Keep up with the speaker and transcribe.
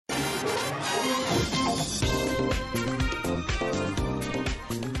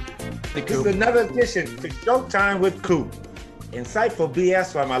Hey, This is Coop. another edition to Showtime with Coop. Insightful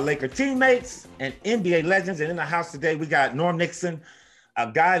BS by my Laker teammates and NBA legends. And in the house today, we got Norm Nixon,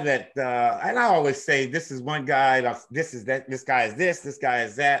 a guy that, and I always say, this is one guy, this is that, this guy is this guy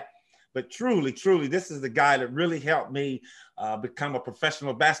is that. But truly, this is the guy that really helped me become a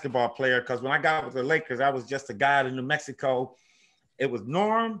professional basketball player. Because when I got with the Lakers, I was just a guy in New Mexico. It was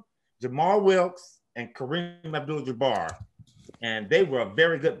Norm, Jamaal Wilkes, and Kareem Abdul-Jabbar. And they were a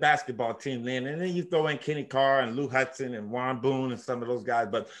very good basketball team then. And then you throw in Kenny Carr and Lou Hudson and Warren Boone and some of those guys.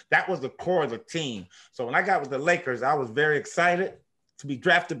 But that was the core of the team. So when I got with the Lakers, I was very excited to be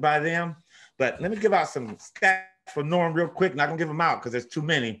drafted by them. But let me give out some stats for Norm real quick. Not going to give them out because there's too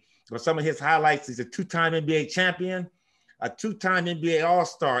many. But some of his highlights, he's a two-time NBA champion, a two-time NBA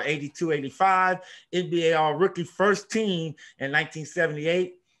All-Star, 82-85, NBA All-Rookie first team in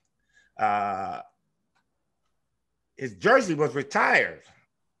 1978. His jersey was retired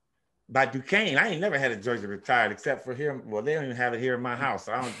by Duquesne. I ain't never had a jersey retired except for here. Well, they don't even have it here in my house,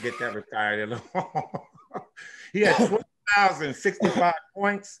 so I don't get that retired at all. He had 12,065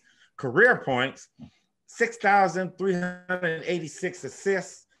 points, career points, 6,386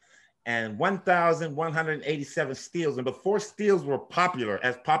 assists, and 1,187 steals. And before steals were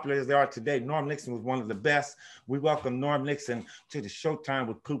as popular as they are today, Norm Nixon was one of the best. We welcome Norm Nixon to the Showtime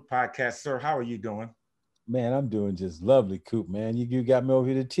with Coop podcast. Sir, how are you doing? Man, I'm doing just lovely, Coop, man. You got me over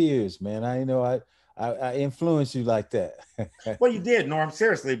here to tears, man. I influenced you like that. Well, you did, Norm,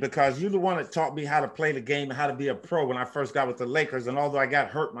 seriously, because you're the one that taught me how to play the game and how to be a pro when I first got with the Lakers. And although I got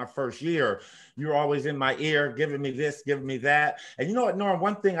hurt my first year, you were always in my ear, giving me this, giving me that. And you know what, Norm,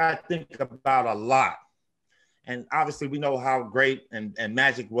 one thing I think about a lot, and obviously we know how great and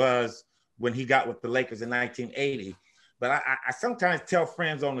Magic was when he got with the Lakers in 1980. But I sometimes tell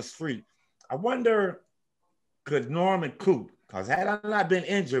friends on the street, I wonder, could Norm and Coop, because had I not been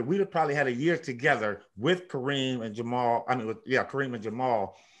injured, we'd have probably had a year together with Kareem and Jamaal. Kareem and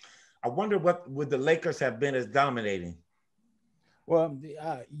Jamaal. I wonder what would the Lakers have been as dominating? Well,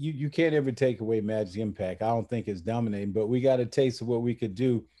 you can't ever take away Magic's impact. I don't think it's dominating, but we got a taste of what we could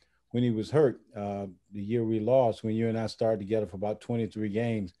do when he was hurt. The year we lost, when you and I started together for about 23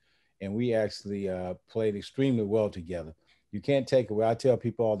 games, and we actually played extremely well together. You can't take away. I tell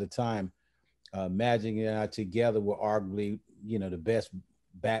people all the time, Magic and I together were arguably, the best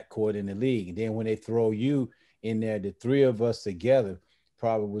backcourt in the league. And then when they throw you in there, the three of us together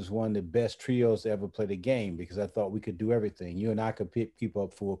probably was one of the best trios to ever play the game, because I thought we could do everything. You and I could keep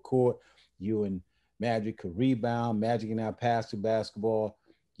up full court. You and Magic could rebound. Magic and I passed the basketball.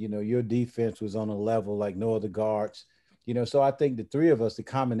 Your defense was on a level like no other guards. So I think the three of us, the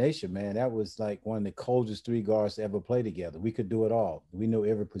combination, man, that was like one of the coldest three guards to ever play together. We could do it all. We knew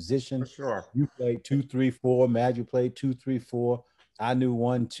every position. For sure. You played 2, 3, 4. Magic played 2, 3, 4. I knew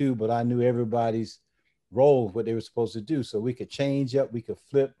 1, 2, but I knew everybody's role, what they were supposed to do. So we could change up, we could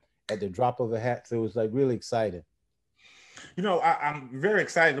flip at the drop of a hat. So it was like really exciting. I'm very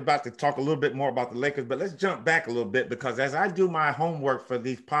excited about to talk a little bit more about the Lakers, but let's jump back a little bit, because as I do my homework for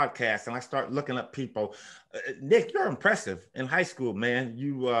these podcasts and I start looking up people, Nick, you're impressive in high school, man.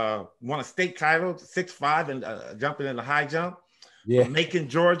 You won a state title, 6'5", and jumping in the high jump. Yeah. From Macon,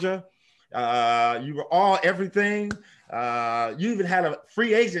 Georgia. You were all everything. You even had a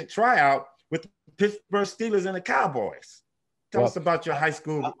free agent tryout with the Pittsburgh Steelers and the Cowboys. Tell us about your high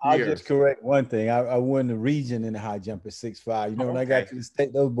school years. I'll just correct one thing. I won the region in the high jump at 6'5". When I got to the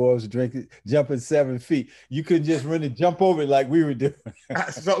state, those boys were jumping 7 feet. You couldn't just really jump over it like we were doing.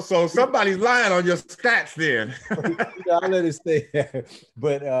 So somebody's lying on your stats then. I'll let it stay there.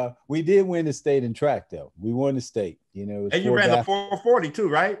 But we did win the state in track, though. We won the state. And you ran the 440 too,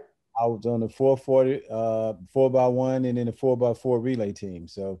 right? I was on the 440, 4x1, and then the 4x4 relay team.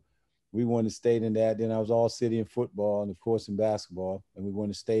 So we won the state in that. Then I was all city in football and, of course, in basketball, and we won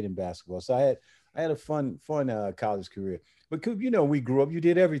the state in basketball. So I had a fun college career. But Coop, we grew up. You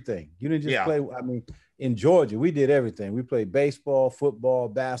did everything. You didn't just play. I mean, in Georgia, we did everything. We played baseball, football,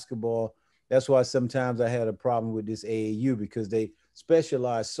 basketball. That's why sometimes I had a problem with this AAU, because they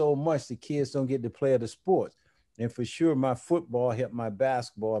specialize so much. The kids don't get to play other sports. And for sure, my football helped my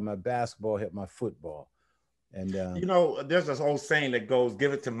basketball, and my basketball helped my football. And there's this old saying that goes,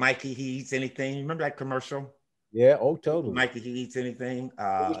 "Give it to Mikey, he eats anything." You remember that commercial? Yeah, totally. Mikey, he eats anything.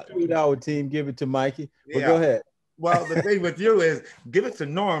 Our team, give it to Mikey. But yeah. Go ahead. Well, the thing with you is give it to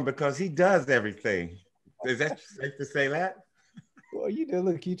Norm, because he does everything. Is that safe to say that? Well,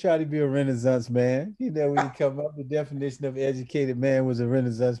 look, you try to be a Renaissance man. When you come up, the definition of educated man was a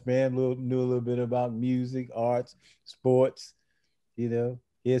Renaissance man. Knew a little bit about music, arts, sports,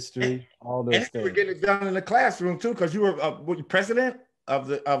 history, all those things. You were getting it done in the classroom too, because you were president? of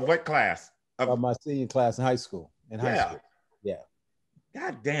what class? Of my senior class in high school. Yeah. Yeah.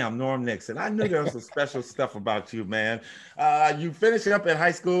 God damn, Norm Nixon. I knew there was some special stuff about you, man. You finish up in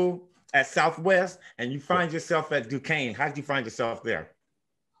high school at Southwest and you find yourself at Duquesne. How did you find yourself there?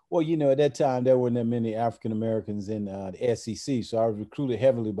 Well, at that time, there weren't that many African Americans in the SEC. So I was recruited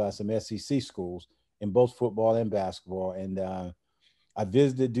heavily by some SEC schools in both football and basketball. And I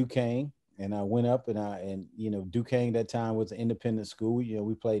visited Duquesne and I went up and Duquesne that time was an independent school.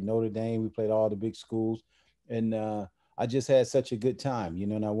 We played Notre Dame, we played all the big schools. And I just had such a good time,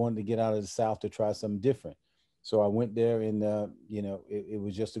 and I wanted to get out of the South to try something different. So I went there and, it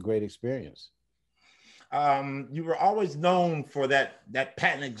was just a great experience. You were always known for that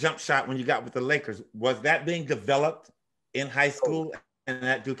patented jump shot when you got with the Lakers. Was that being developed in high school and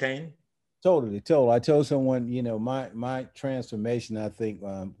at Duquesne? Totally. I told someone, my transformation, I think,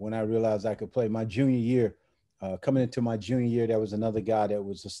 when I realized I could play my junior year, coming into my junior year, there was another guy that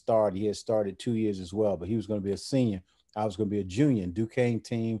was a star. He had started 2 years as well, but he was going to be a senior. I was going to be a junior. Duquesne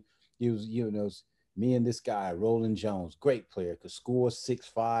team, he was, me and this guy, Roland Jones, great player, could score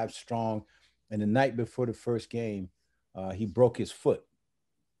 6'5", strong. And the night before the first game, he broke his foot.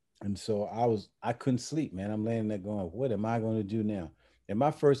 And so I couldn't sleep, man. I'm laying there going, what am I going to do now? In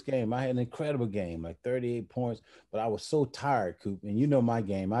my first game, I had an incredible game, like 38 points, but I was so tired, Coop. And my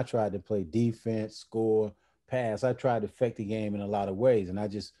game, I tried to play defense, score, pass. I tried to affect the game in a lot of ways. And I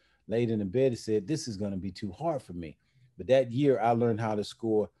just laid in the bed and said, this is going to be too hard for me. But that year, I learned how to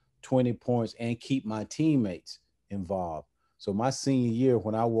score 20 points and keep my teammates involved. So my senior year,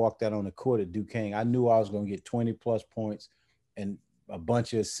 when I walked out on the court at Duquesne, I knew I was going to get 20 plus points and a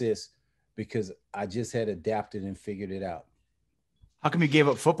bunch of assists because I just had adapted and figured it out. How come you gave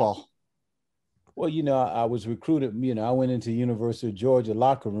up football? Well, I was recruited, I went into University of Georgia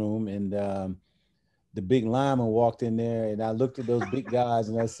locker room and the big lineman walked in there and I looked at those big guys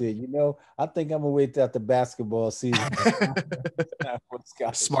and I said, I think I'm going to wait out the basketball season.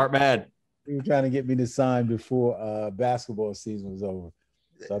 Smart man. He was trying to get me to sign before basketball season was over.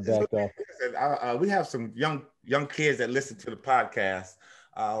 So I backed off. We have some young kids that listen to the podcast.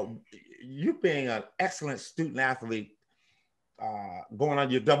 You being an excellent student athlete, going on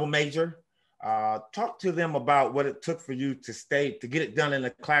your double major, talk to them about what it took for you to get it done in the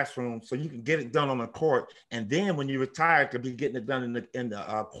classroom so you can get it done on the court. And then when you retire, to be getting it done in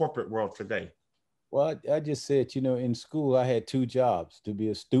the corporate world today. Well, I just said, in school, I had 2 jobs: to be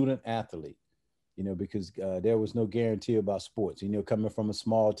a student athlete, because there was no guarantee about sports. Coming from a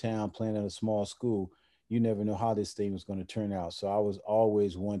small town, playing at a small school, you never know how this thing was going to turn out. So I was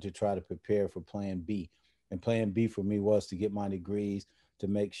always one to try to prepare for plan B. And plan B for me was to get my degrees, to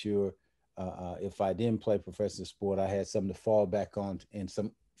make sure if I didn't play professional sport, I had something to fall back on and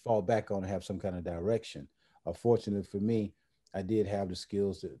have some kind of direction. Fortunately for me, I did have the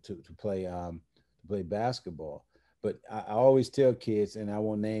skills to play basketball. But I always tell kids, and I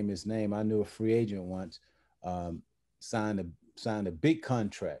won't name his name, I knew a free agent once, signed a big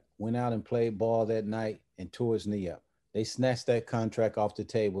contract, went out and played ball that night and tore his knee up. They snatched that contract off the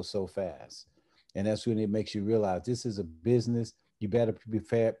table so fast. And that's when it makes you realize this is a business. You better be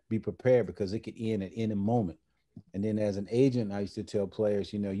prepared because it could end at any moment. And then as an agent, I used to tell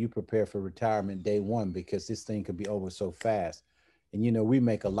players, you prepare for retirement day one because this thing could be over so fast. And, we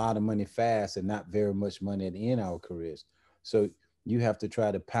make a lot of money fast and not very much money at the end of our careers. So you have to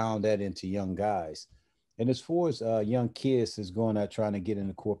try to pound that into young guys. And as far as young kids is going out trying to get in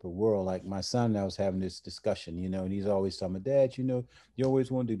the corporate world, like my son and I was having this discussion, and he's always telling me, Dad, you always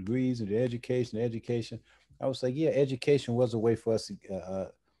wanted degrees and education. I was like, yeah, education was a way for us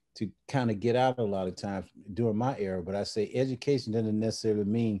to kind of get out a lot of times during my era. But I say education doesn't necessarily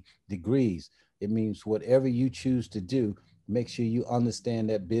mean degrees. It means whatever you choose to do, make sure you understand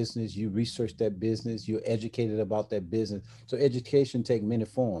that business, you research that business, you're educated about that business. So education takes many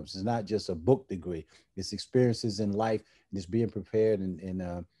forms. It's not just a book degree. It's experiences in life, and it's being prepared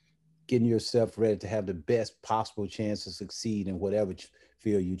and getting yourself ready to have the best possible chance to succeed in whatever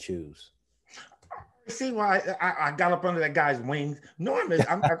field you choose. See why I got up under that guy's wings. Norm is,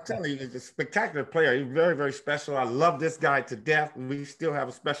 I'm telling you, he's a spectacular player. He's very, very special. I love this guy to death. We still have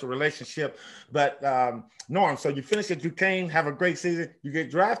a special relationship. But Norm, so you finish at Duquesne, have a great season. You get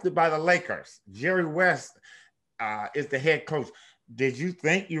drafted by the Lakers. Jerry West is the head coach. Did you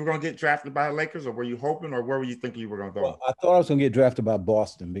think you were going to get drafted by the Lakers, or were you hoping, or where were you thinking you were going to go? Well, I thought I was going to get drafted by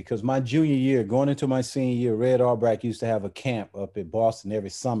Boston because my junior year, going into my senior year, Red Auerbach used to have a camp up at Boston every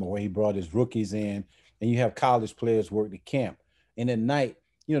summer where he brought his rookies in, and you have college players work the camp. And at night,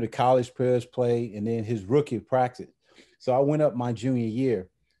 the college players play, and then his rookie practice. So I went up my junior year,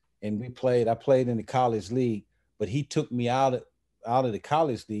 and I played in the college league, but he took me out out of the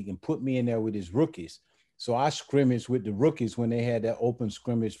college league and put me in there with his rookies. So I scrimmaged with the rookies when they had that open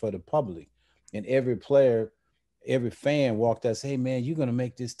scrimmage for the public. And every player, every fan walked out and said, hey, man, you're going to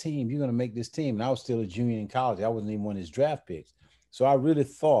make this team. You're going to make this team. And I was still a junior in college. I wasn't even one of his draft picks. So I really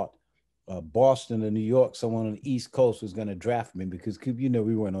thought Boston or New York, someone on the East Coast was going to draft me because, you know,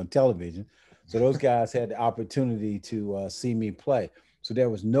 we weren't on television. So those guys had the opportunity to see me play. So there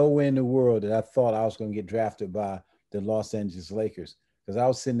was nowhere in the world that I thought I was going to get drafted by the Los Angeles Lakers, because I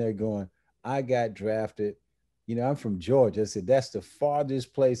was sitting there going, I got drafted. You know, I'm from Georgia. I said, that's the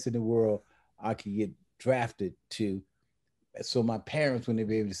farthest place in the world I could get drafted to. So my parents wouldn't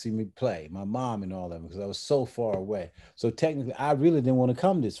be able to see me play, my mom and all of them, because I was so far away. So technically, I really didn't want to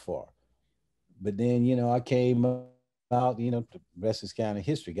come this far. But then, you know, I came out, you know, the rest is kind of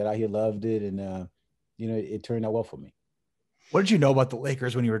history. Got out here, loved it. And, you know, it turned out well for me. What did you know about the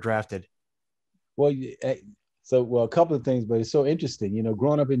Lakers when you were drafted? Well, a couple of things, but it's so interesting. You know,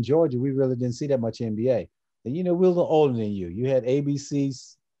 growing up in Georgia, we really didn't see that much NBA. And, you know, we're a little older than you. You had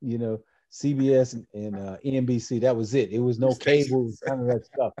ABCs, you know, CBS and NBC. That was it. It was no cable, kind of that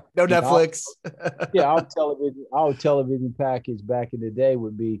stuff. No Netflix. Our television package back in the day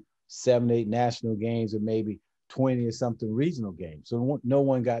would be 7, 8 national games and maybe 20 or something regional games. So no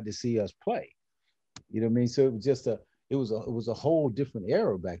one got to see us play. You know what I mean? So it was just it was a whole different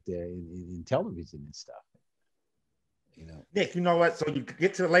era back there in television and stuff. You know, Nick, you know what? So you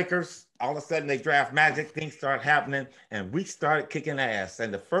get to the Lakers, all of a sudden they draft Magic, things start happening, and we started kicking ass.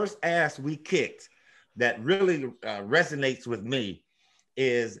 And the first ass we kicked that really resonates with me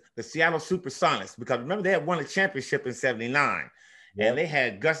is the Seattle Supersonics, because remember they had won a championship in '79, and they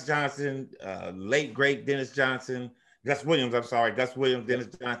had Gus Johnson, late great Dennis Williams, Dennis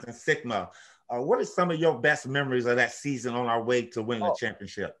Johnson, Sigma. What are some of your best memories of that season on our way to winning the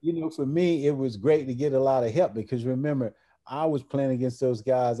championship? You know, for me, it was great to get a lot of help, because remember, I was playing against those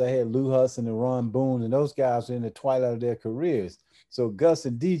guys. I had Lou Hudson and Ron Boone, and those guys were in the twilight of their careers. So Gus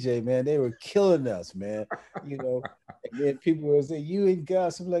and DJ, man, they were killing us, man. You know, and then people would say, you and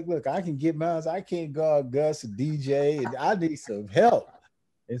Gus. I'm like, look, I can get mine. I can't guard Gus and DJ, and I need some help.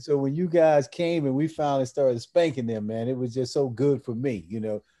 And so when you guys came and we finally started spanking them, man, it was just so good for me, you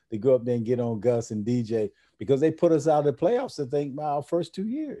know, to go up there and get on Gus and DJ, because they put us out of the playoffs, I think, our first 2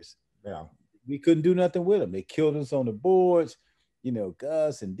 years. Yeah. We couldn't do nothing with them. They killed us on the boards. You know,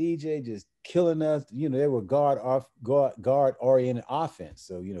 Gus and DJ just killing us. You know, they were guard-oriented offense.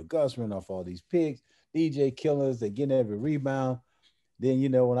 So, you know, Gus ran off all these picks. DJ killing us. They getting every rebound. Then, you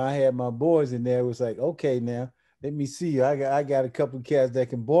know, when I had my boys in there, it was like, okay, now, let me see you. I got a couple of cats that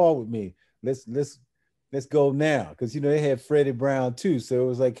can ball with me. Let's go now. Because, you know, they had Freddie Brown too. So it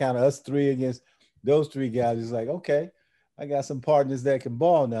was like kind of us three against those three guys. It's like, okay, I got some partners that can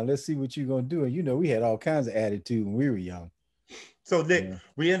ball now. Let's see what you're going to do. And, you know, we had all kinds of attitude when we were young. So, Nick,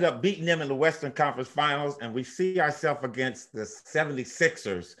 we ended up beating them in the Western Conference Finals, and we see ourselves against the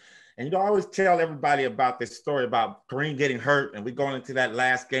 76ers. And, you know, I always tell everybody about this story about Kareem getting hurt, and we're going into that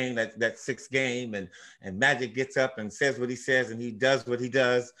last game, that sixth game, and Magic gets up and says what he says, and he does what he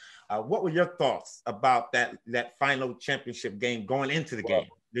does. What were your thoughts about that final championship game going into the game?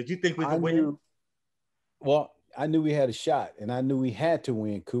 Did you think we could win? Well, I knew we had a shot, and I knew we had to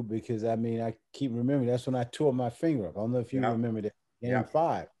win, Coop, because, I mean, I keep remembering that's when I tore my finger up. I don't know if you remember that game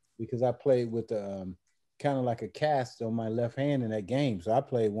 5, because I played with kind of like a cast on my left hand in that game. So I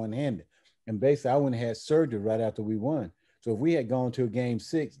played one-handed. And basically, I went and had surgery right after we won. So if we had gone to a game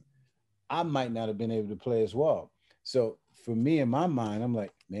 6, I might not have been able to play as well. So for me, in my mind, I'm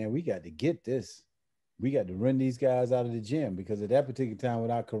like, man, we got to get this. We got to run these guys out of the gym, because at that particular time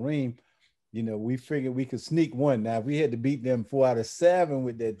without Kareem, you know, we figured we could sneak one. Now, if we had to beat them 4 out of 7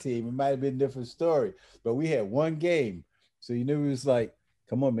 with that team, it might have been a different story. But we had one game. So, you know, it was like,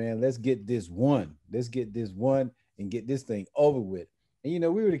 come on, man, let's get this one. Let's get this one and get this thing over with. And, you know,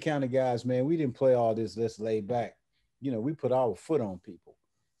 we were the kind of guys, man, we didn't play all this, let's lay back. You know, we put our foot on people,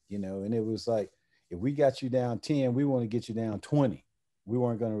 you know, and it was like, if we got you down 10, we want to get you down 20. We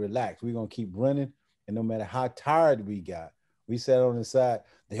weren't going to relax. We're going to keep running. And no matter how tired we got, we sat on the side.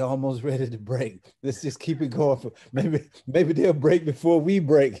 They almost ready to break. Let's just keep it going. Maybe they'll break before we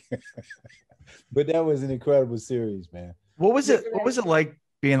break. But that was an incredible series, man. What was it like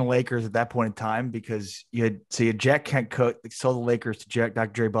being the Lakers at that point in time? Because you had Jack Kent sold the Lakers to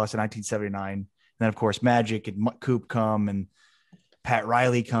Dr. Jerry Buss in 1979. And then, of course, Magic and Coop come and Pat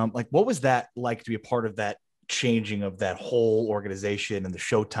Riley come. Like, what was that like to be a part of that changing of that whole organization and the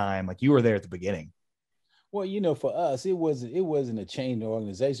Showtime? Like, you were there at the beginning. Well, you know, for us, it wasn't a chain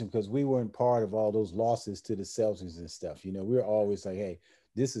organization, because we weren't part of all those losses to the Celtics and stuff. You know, we were always like, hey,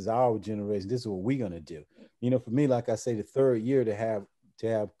 this is our generation. This is what we're gonna do. For me, like I say, the third year to have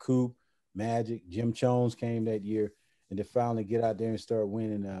Coop, Magic, Jim Jones came that year, and to finally get out there and start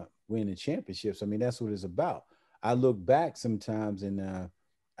winning championships. I mean, that's what it's about. I look back sometimes and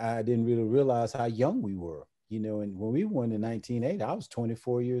I didn't really realize how young we were. And when we won in 1980, I was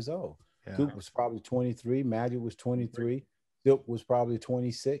 24 years old. Yeah. Coop was probably 23. Magic was 23. Silk was probably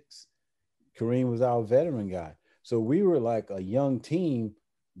 26. Kareem was our veteran guy. So we were like a young team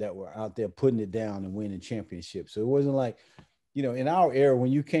that were out there putting it down and winning championships. So it wasn't like, in our era,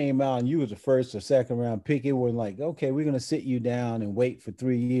 when you came out and you was the first or second round pick, it wasn't like, okay, we're going to sit you down and wait for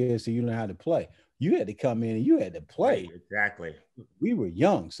 3 years so you learn how to play. You had to come in and you had to play. Right, exactly. We were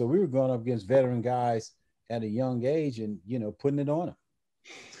young. So we were going up against veteran guys at a young age and, putting it on them.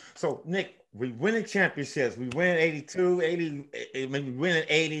 So, Nick, we winning championships. We win 82, 80, maybe win in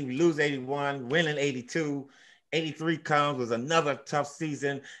 80, we lose 81, win in 82. 83 comes, was another tough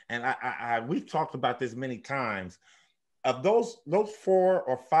season. And we've talked about this many times. Of those 4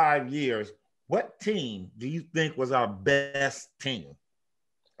 or 5 years, what team do you think was our best team?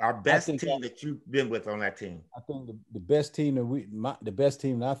 Our best team that you've been with on that team? I think the best team the best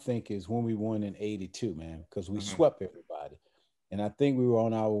team that I think is when we won in 82, man, because we swept everybody. And I think we were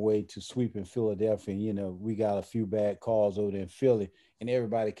on our way to sweeping Philadelphia. And, we got a few bad calls over there in Philly, and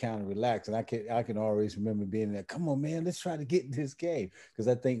everybody kind of relaxed. And I can always remember being there. Come on, man, let's try to get in this game. Because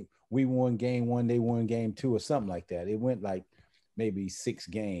I think we won game 1, they won game 2 or something like that. It went like maybe 6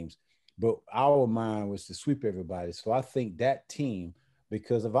 games. But our mind was to sweep everybody. So I think that team,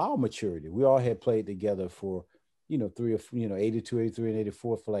 because of our maturity, we all had played together for, 82, 83, and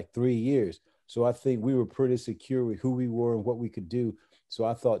 84 for like 3 years. So I think we were pretty secure with who we were and what we could do. So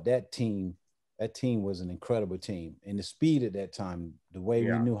I thought that team was an incredible team. And the speed at that time, the way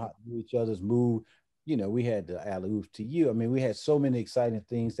we knew how to do each other's move, we had the alley-oops to you. I mean, we had so many exciting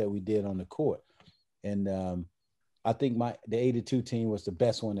things that we did on the court. And I think the 82 team was the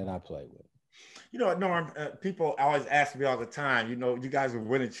best one that I played with. Norm, people always ask me all the time, you guys were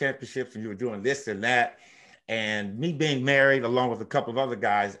winning championships and you were doing this and that. And me being married along with a couple of other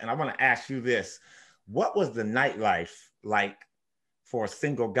guys. And I want to ask you this. What was the nightlife like for a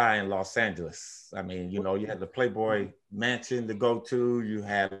single guy in Los Angeles? I mean, you had the Playboy Mansion to go to. You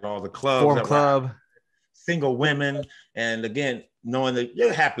had all the clubs. Forum Club. Single women. And again, knowing that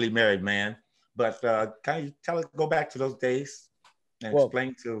you're a happily married man. But can you go back to those days and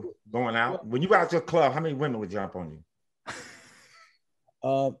explain to going out? When you were out to a club, how many women would jump on you?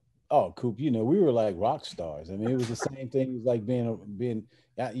 Oh, Coop, we were like rock stars. I mean, it was the same thing. It was like being,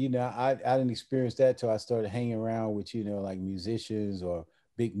 I didn't experience that till I started hanging around with, like musicians or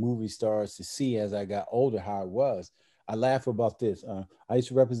big movie stars to see as I got older how it was. I laugh about this. I used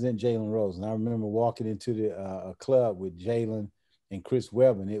to represent Jalen Rose, and I remember walking into a club with Jalen and Chris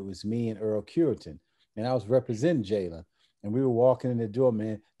Webber, and it was me and Earl Curitan, and I was representing Jalen. And we were walking in the door,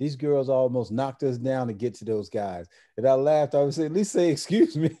 man. These girls almost knocked us down to get to those guys. And I laughed. I would say, at least say,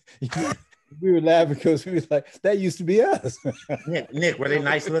 excuse me. We were laughing because we was like, that used to be us. Nick, were they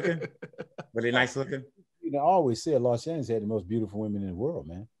nice looking? Were they nice looking? I always said Los Angeles had the most beautiful women in the world,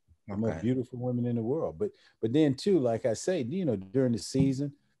 man. The most beautiful women in the world. But then too, like I say, during the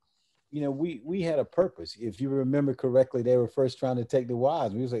season, we had a purpose. If you remember correctly, they were first trying to take the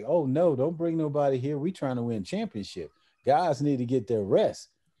wives. We was like, oh no, don't bring nobody here. We trying to win championship. Guys need to get their rest,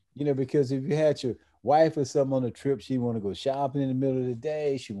 because if you had your wife or something on a trip, she want to go shopping in the middle of the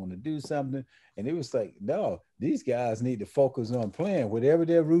day, she want to do something. And it was like, no, these guys need to focus on playing. Whatever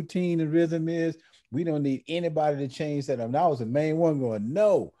their routine and rhythm is, we don't need anybody to change that. And I was the main one going,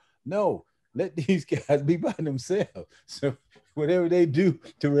 no, let these guys be by themselves. So whatever they do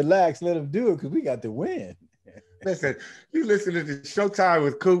to relax, let them do it because we got to win. Listen, you listen to the Showtime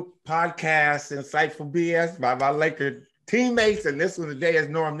with Coop podcast, Insightful BS by my Laker teammates, and this one today is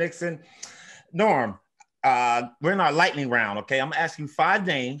Norm Nixon. Norm, we're in our lightning round, okay? I'm going to ask you 5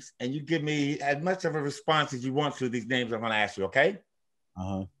 names, and you give me as much of a response as you want to these names I'm going to ask you, okay?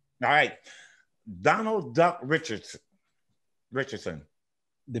 Uh-huh. All right. Donald Duck Richardson.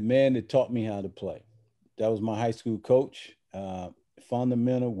 The man that taught me how to play. That was my high school coach.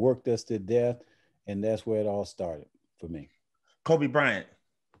 Fundamental, worked us to death, and that's where it all started for me. Kobe Bryant.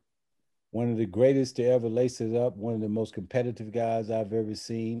 One of the greatest to ever lace it up, one of the most competitive guys I've ever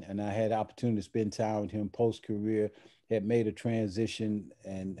seen. And I had the opportunity to spend time with him post-career, had made a transition,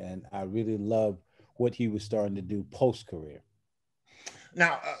 and I really loved what he was starting to do post-career.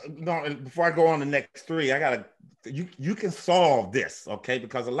 Now, no, before I go on the next three, I gotta you can solve this, okay?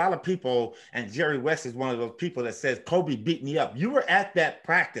 Because a lot of people, and Jerry West is one of those people that says Kobe beat me up. You were at that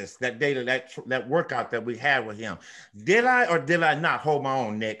practice that day, that workout that we had with him. Did I or did I not hold my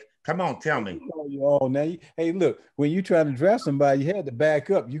own, Nick? Come on, tell me. Oh, now, hey, look, when you trying to draft somebody, you had to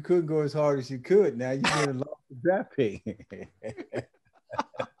back up. You couldn't go as hard as you could. Now you did a lot of draft pick.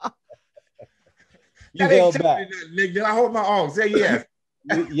 You held back. Nick, did I hold my own? Say yes.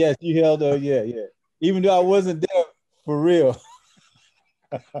 Yes, you held on. Yeah. Even though I wasn't there for real.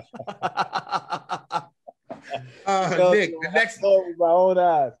 Nick, the next with my own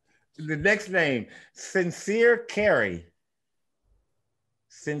eyes. The next name, Sincere Carey.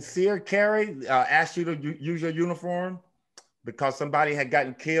 Sincere Carey asked you to use your uniform because somebody had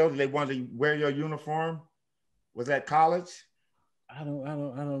gotten killed. They wanted to wear your uniform. Was that college? I don't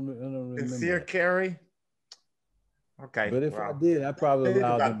remember. Sincere Carey. Okay. But if I did, I probably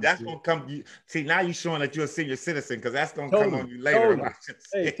allowed them. That's gonna come. See, now you're showing that you're a senior citizen because that's gonna come on you later.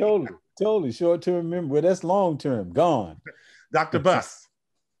 Hey, totally. Short term memory. Well, that's long term. Gone. Dr. Buss.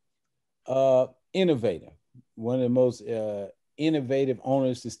 Innovator. One of the most innovative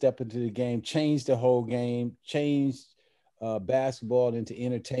owners to step into the game, changed the whole game, changed basketball into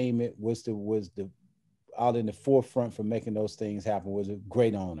entertainment. Was the out in the forefront for making those things happen. Was a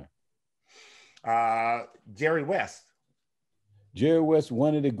great owner. Jerry West. Jerry West,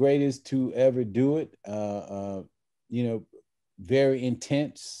 one of the greatest to ever do it. Very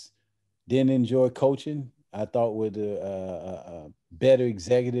intense. Didn't enjoy coaching. I thought was a better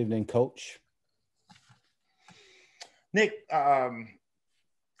executive than coach. Nick,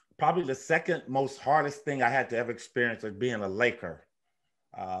 probably the second most hardest thing I had to ever experience was being a Laker.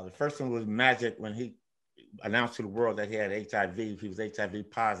 The first one was Magic when he announced to the world that he had HIV. He was HIV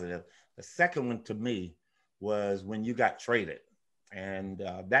positive. The second one to me was when you got traded. And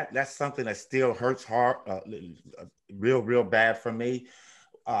that's something that still hurts hard, real bad for me.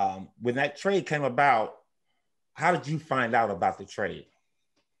 When that trade came about, how did you find out about the trade?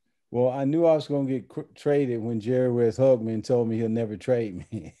 Well, I knew I was going to get traded when Jerry West hugged me and told me he'll never trade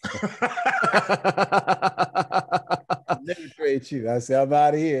me. I'll never trade you. I said, I'm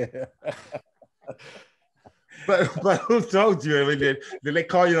out of here. But who told you? I mean, did they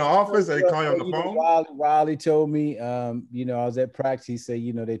call you in the office or they call you on the phone? Riley told me, I was at practice. He said,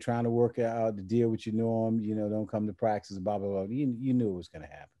 they're trying to work out the deal with you, Norm. Don't come to practice, blah, blah, blah. You knew it was going to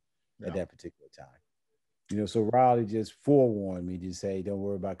happen at that particular time. So Riley just forewarned me to say, don't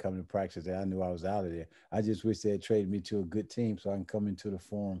worry about coming to practice. I knew I was out of there. I just wish they had traded me to a good team so I can come into the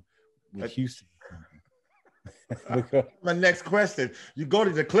Forum with Houston. My next question: you go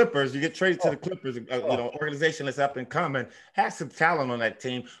to the Clippers, you get traded to the Clippers, organization that's up and coming, has some talent on that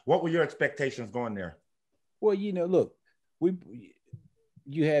team. What were your expectations going there? Well, look,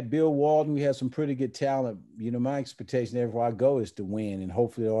 you had Bill Walton, we had some pretty good talent. My expectation everywhere I go is to win, and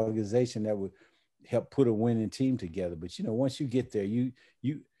hopefully the organization that would help put a winning team together. But once you get there,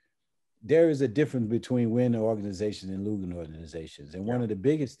 there is a difference between winning organizations and losing organizations. And one of the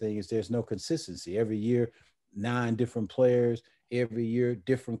biggest things is there's no consistency. Every year, 9 different players, every year,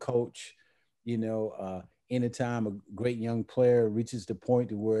 different coach. Anytime a great young player reaches the point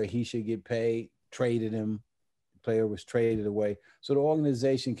to where he should get paid, traded him, the player was traded away. So the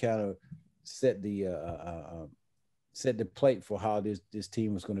organization kind of set the plate for how this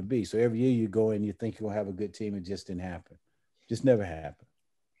team was going to be. So every year you go and you think you're going to have a good team. It just didn't happen. Just never happened.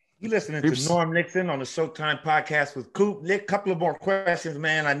 You're listening to Norm Nixon on the Showtime podcast with Coop. Nick, couple of more questions,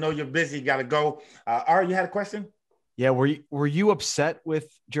 man. I know you're busy. Got to go. Ari, you had a question? Yeah. Were you upset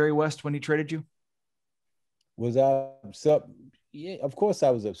with Jerry West when he traded you? Was I upset? Yeah, of course I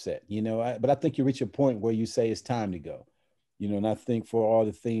was upset, but I think you reach a point where you say it's time to go, and I think for all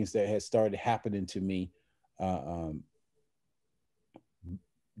the things that had started happening to me,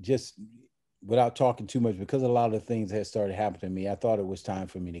 just without talking too much, because a lot of the things that had started happening to me, I thought it was time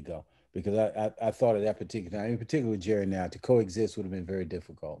for me to go, because I thought at that particular time, in particular with Jerry now, to coexist would have been very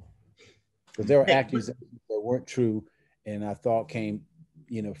difficult, because there were accusations that weren't true, and I thought came,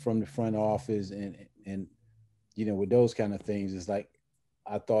 from the front office, and with those kind of things, it's like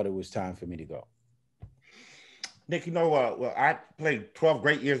I thought it was time for me to go. Nick, I played 12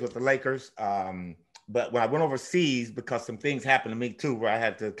 great years with the Lakers. But when I went overseas, because some things happened to me too, where I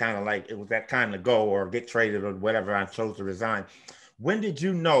had to kind of it was that time to go or get traded or whatever, I chose to resign. When did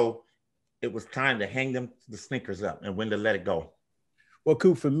you know it was time to hang the sneakers up and when to let it go? Well,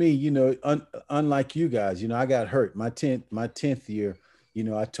 Coop, for me, unlike you guys, I got hurt my 10th year.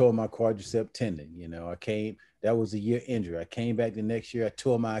 I tore my quadricep tendon. That was a year injury. I came back the next year, I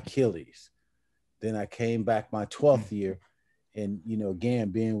tore my Achilles. Then I came back my 12th year, you know, again,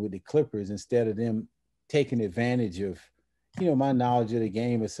 being with the Clippers, instead of them taking advantage of, you know, my knowledge of the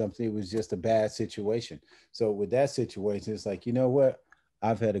game or something, it was just a bad situation. So with that situation, it's like, you know what?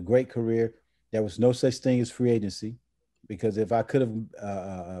 I've had a great career. There was no such thing as free agency, because if I could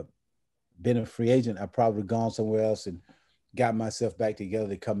have been a free agent, I probably would have gone somewhere else and got myself back together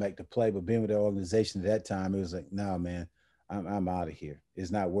to come back to play. But being with the organization at that time, it was like, no, man, I'm out of here.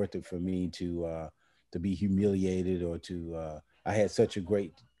 It's not worth it for me to be humiliated or to. I had such a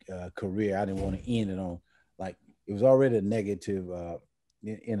great career. I didn't want to end it on, like, it was already a negative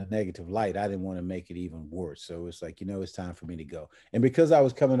in a negative light. I didn't want to make it even worse. So it's like, you know, it's time for me to go. And because I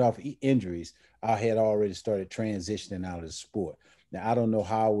was coming off injuries, I had already started transitioning out of the sport. Now, I don't know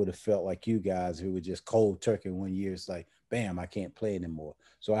how I would have felt like you guys who were just cold turkey one year. It's like, bam, I can't play anymore.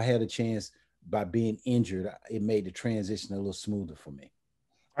 So I had a chance by being injured. It made the transition a little smoother for me.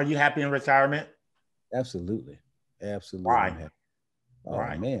 Are you happy in retirement? Absolutely. Absolutely. Why? Oh,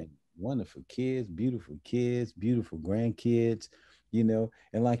 Why? man, wonderful kids, beautiful grandkids, you know.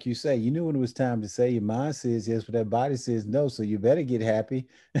 And like you say, you knew when it was time to say your mind says yes, but that body says no. So you better get happy.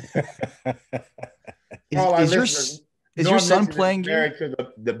 All our Is your listeners, is your Norm son Nixon is playing you? married to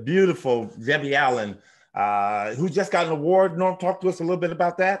the beautiful Debbie Allen, who just got an award. Norm, talk to us a little bit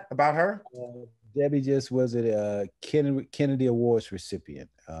about that, about her. Debbie just was a Kennedy Awards recipient.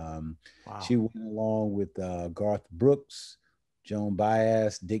 Wow. She went along with Garth Brooks, Joan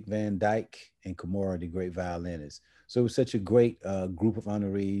Baez, Dick Van Dyke, and Kimura, the great violinist. So it was such a great group of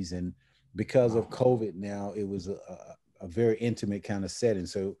honorees. And because of COVID now, it was a very intimate kind of setting.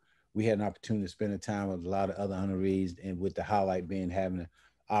 So we had an opportunity to spend a time with a lot of other honorees, and with the highlight being having an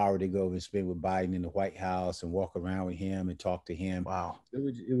hour to go and spend with Biden in the White House and walk around with him and talk to him. Wow.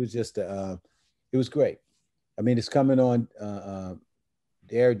 It was just it was great. I mean, it's coming on.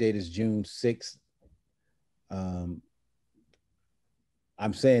 The air date is June 6th. I'm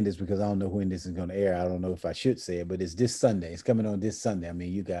saying this because I don't know when this is going to air. I don't know if I should say it, but it's this Sunday. It's coming on this Sunday. I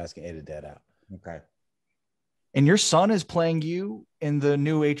mean, you guys can edit that out. Okay. And your son is playing you in the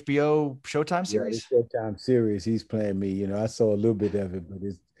new HBO Showtime series? Yeah, this Showtime series, he's playing me. You know, I saw a little bit of it, but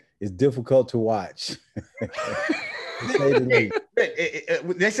it's difficult to watch. They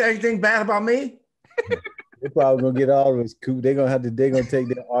say anything bad about me? They're probably gonna get all of us, Coop. They're gonna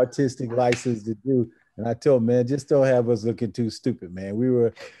take their artistic license to do. And I told them, man, just don't have us looking too stupid, man. We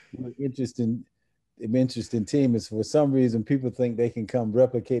were interesting team. Is for some reason people think they can come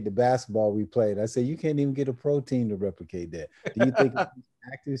replicate the basketball we played. I say, you can't even get a pro team to replicate that. Do you think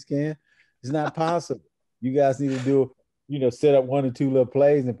actors can? It's not possible. You guys need to do, you know, set up one or two little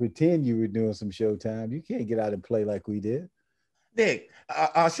plays and pretend you were doing some Showtime. You can't get out and play like we did. Nick,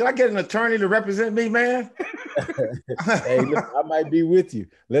 should I get an attorney to represent me, man? Hey, look, I might be with you.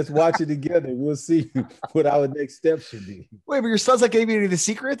 Let's watch it together. We'll see what our next step should be. Wait, but your son's not giving you any of the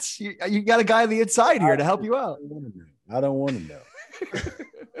secrets? You got a guy on the inside here to help you out. I don't want to know.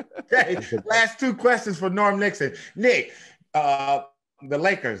 Okay, last two questions for Norm Nixon. Nick, the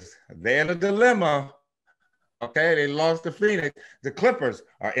Lakers, they're in a dilemma. Okay, they lost to Phoenix. The Clippers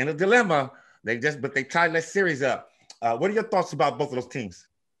are in a dilemma. They tied that series up. What are your thoughts about both of those teams?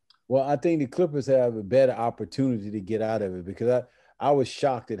 Well, I think the Clippers have a better opportunity to get out of it, because I was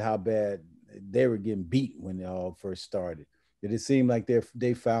shocked at how bad they were getting beat when they all first started. It seemed like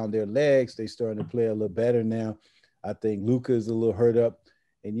they found their legs. They starting to play a little better now. I think Luka is a little hurt up.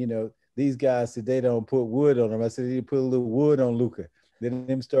 And, you know, these guys said they don't put wood on him. I said they put a little wood on Luka. Then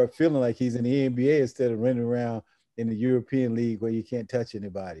them start feeling like he's in the NBA instead of running around in the European League where you can't touch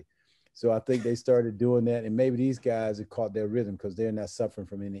anybody. So I think they started doing that, and maybe these guys have caught their rhythm because they're not suffering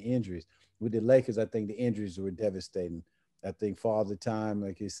from any injuries. With the Lakers, I think the injuries were devastating. I think Father Time,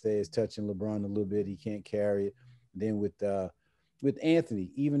 like you say, is touching LeBron a little bit. He can't carry it. Then with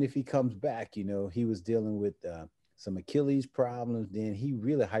Anthony, even if he comes back, you know, he was dealing with some Achilles problems. Then he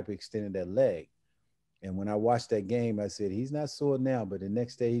really hyperextended that leg. And when I watched that game, I said, he's not sore now, but the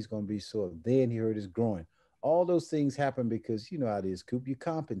next day he's going to be sore. Then he hurt his groin. All those things happen because, you know how it is, Coop, you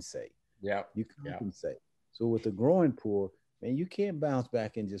compensate. Yeah. You compensate. So with the groin pull, man, you can't bounce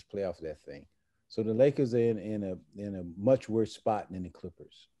back and just play off that thing. So the Lakers are in a much worse spot than the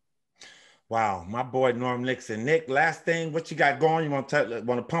Clippers. Wow, my boy Norm Nixon. Nick, last thing, what you got going? You want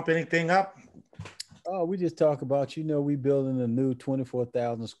to pump anything up? Oh, we just talk about, you know, we building a new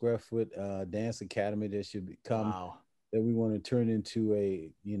 24,000 square foot dance academy that should become that we want to turn into a,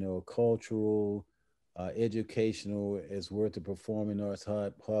 you know, cultural, educational, as well as the performing arts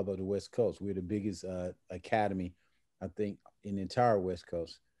hub of the West Coast. We're the biggest academy, I think, in the entire West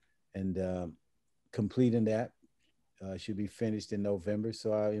Coast, and completing that should be finished in November.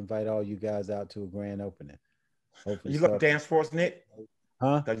 So I invite all you guys out to a grand opening. Hopefully You love dance for us, Nick?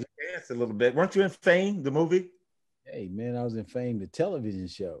 Huh? Because you danced a little bit. Weren't you in Fame, the movie? Hey, man, I was in Fame, the television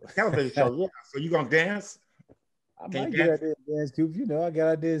show. Television show, yeah. So you gonna dance? I might get out there and dance, Coop. You know, I got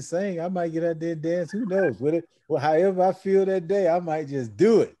out there and sing. I might get out there and dance. Who knows? With it, well, however I feel that day, I might just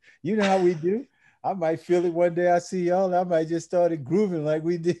do it. You know how we do. I might feel it one day. I see y'all. I might just start grooving like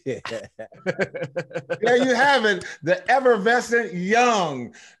we did. There you have it. The effervescent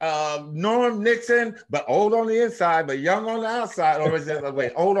young Norm Nixon, but old on the inside, but young on the outside. Or is it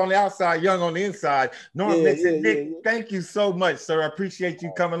wait, old on the outside, young on the inside? Norm Nixon, Nick, thank you so much, sir. I appreciate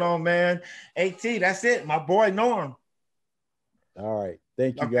you coming on, man. AT, that's it. My boy Norm. All right.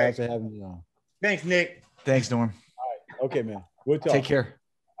 Thank you guys for having me on. Thanks, Nick. Thanks, Norm. All right. Okay, man. We'll talk. Take care.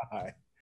 All right.